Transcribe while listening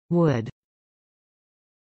Wood.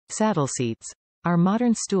 Saddle seats. Our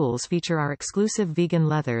modern stools feature our exclusive vegan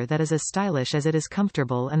leather that is as stylish as it is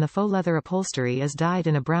comfortable, and the faux leather upholstery is dyed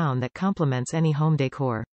in a brown that complements any home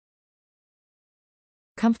decor.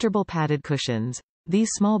 Comfortable padded cushions. These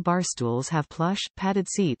small bar stools have plush, padded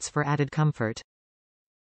seats for added comfort.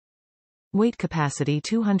 Weight capacity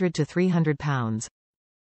 200 to 300 pounds.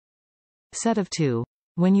 Set of 2.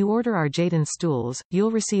 When you order our Jaeden stools,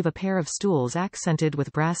 you'll receive a pair of stools accented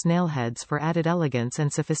with brass nailheads for added elegance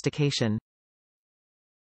and sophistication.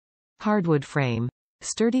 Hardwood frame.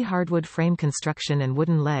 Sturdy hardwood frame construction and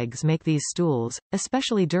wooden legs make these stools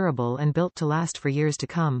especially durable and built to last for years to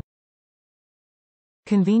come.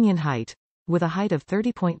 Convenient height. With a height of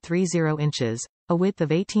 30.30 inches, a width of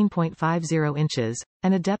 18.50 inches,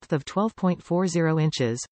 and a depth of 12.40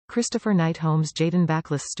 inches, Christopher Knight Home's Jaeden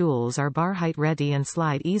Backless stools are bar height ready and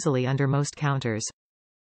slide easily under most counters.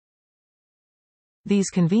 These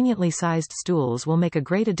conveniently sized stools will make a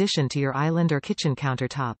great addition to your island or kitchen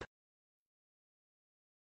countertop.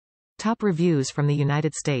 Top reviews from the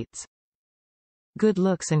United States. Good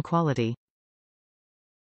looks and quality.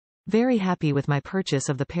 Very happy with my purchase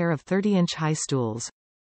of the pair of 30-inch high stools.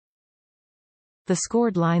 The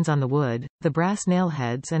scored lines on the wood, the brass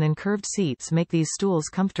nailheads and incurved seats make these stools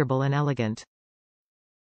comfortable and elegant.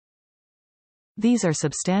 These are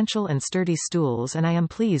substantial and sturdy stools, and I am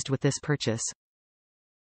pleased with this purchase.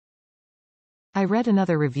 I read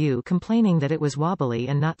another review complaining that it was wobbly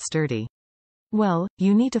and not sturdy. Well,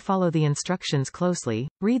 you need to follow the instructions closely,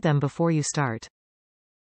 read them before you start.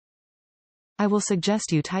 I will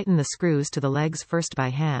suggest you tighten the screws to the legs first by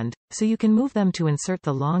hand, so you can move them to insert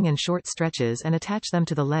the long and short stretches and attach them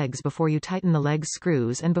to the legs before you tighten the legs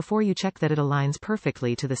screws and before you check that it aligns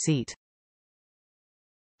perfectly to the seat.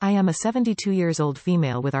 I am a 72-year-old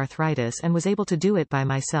female with arthritis and was able to do it by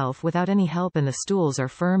myself without any help, and the stools are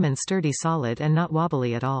firm and sturdy, solid and not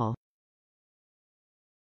wobbly at all.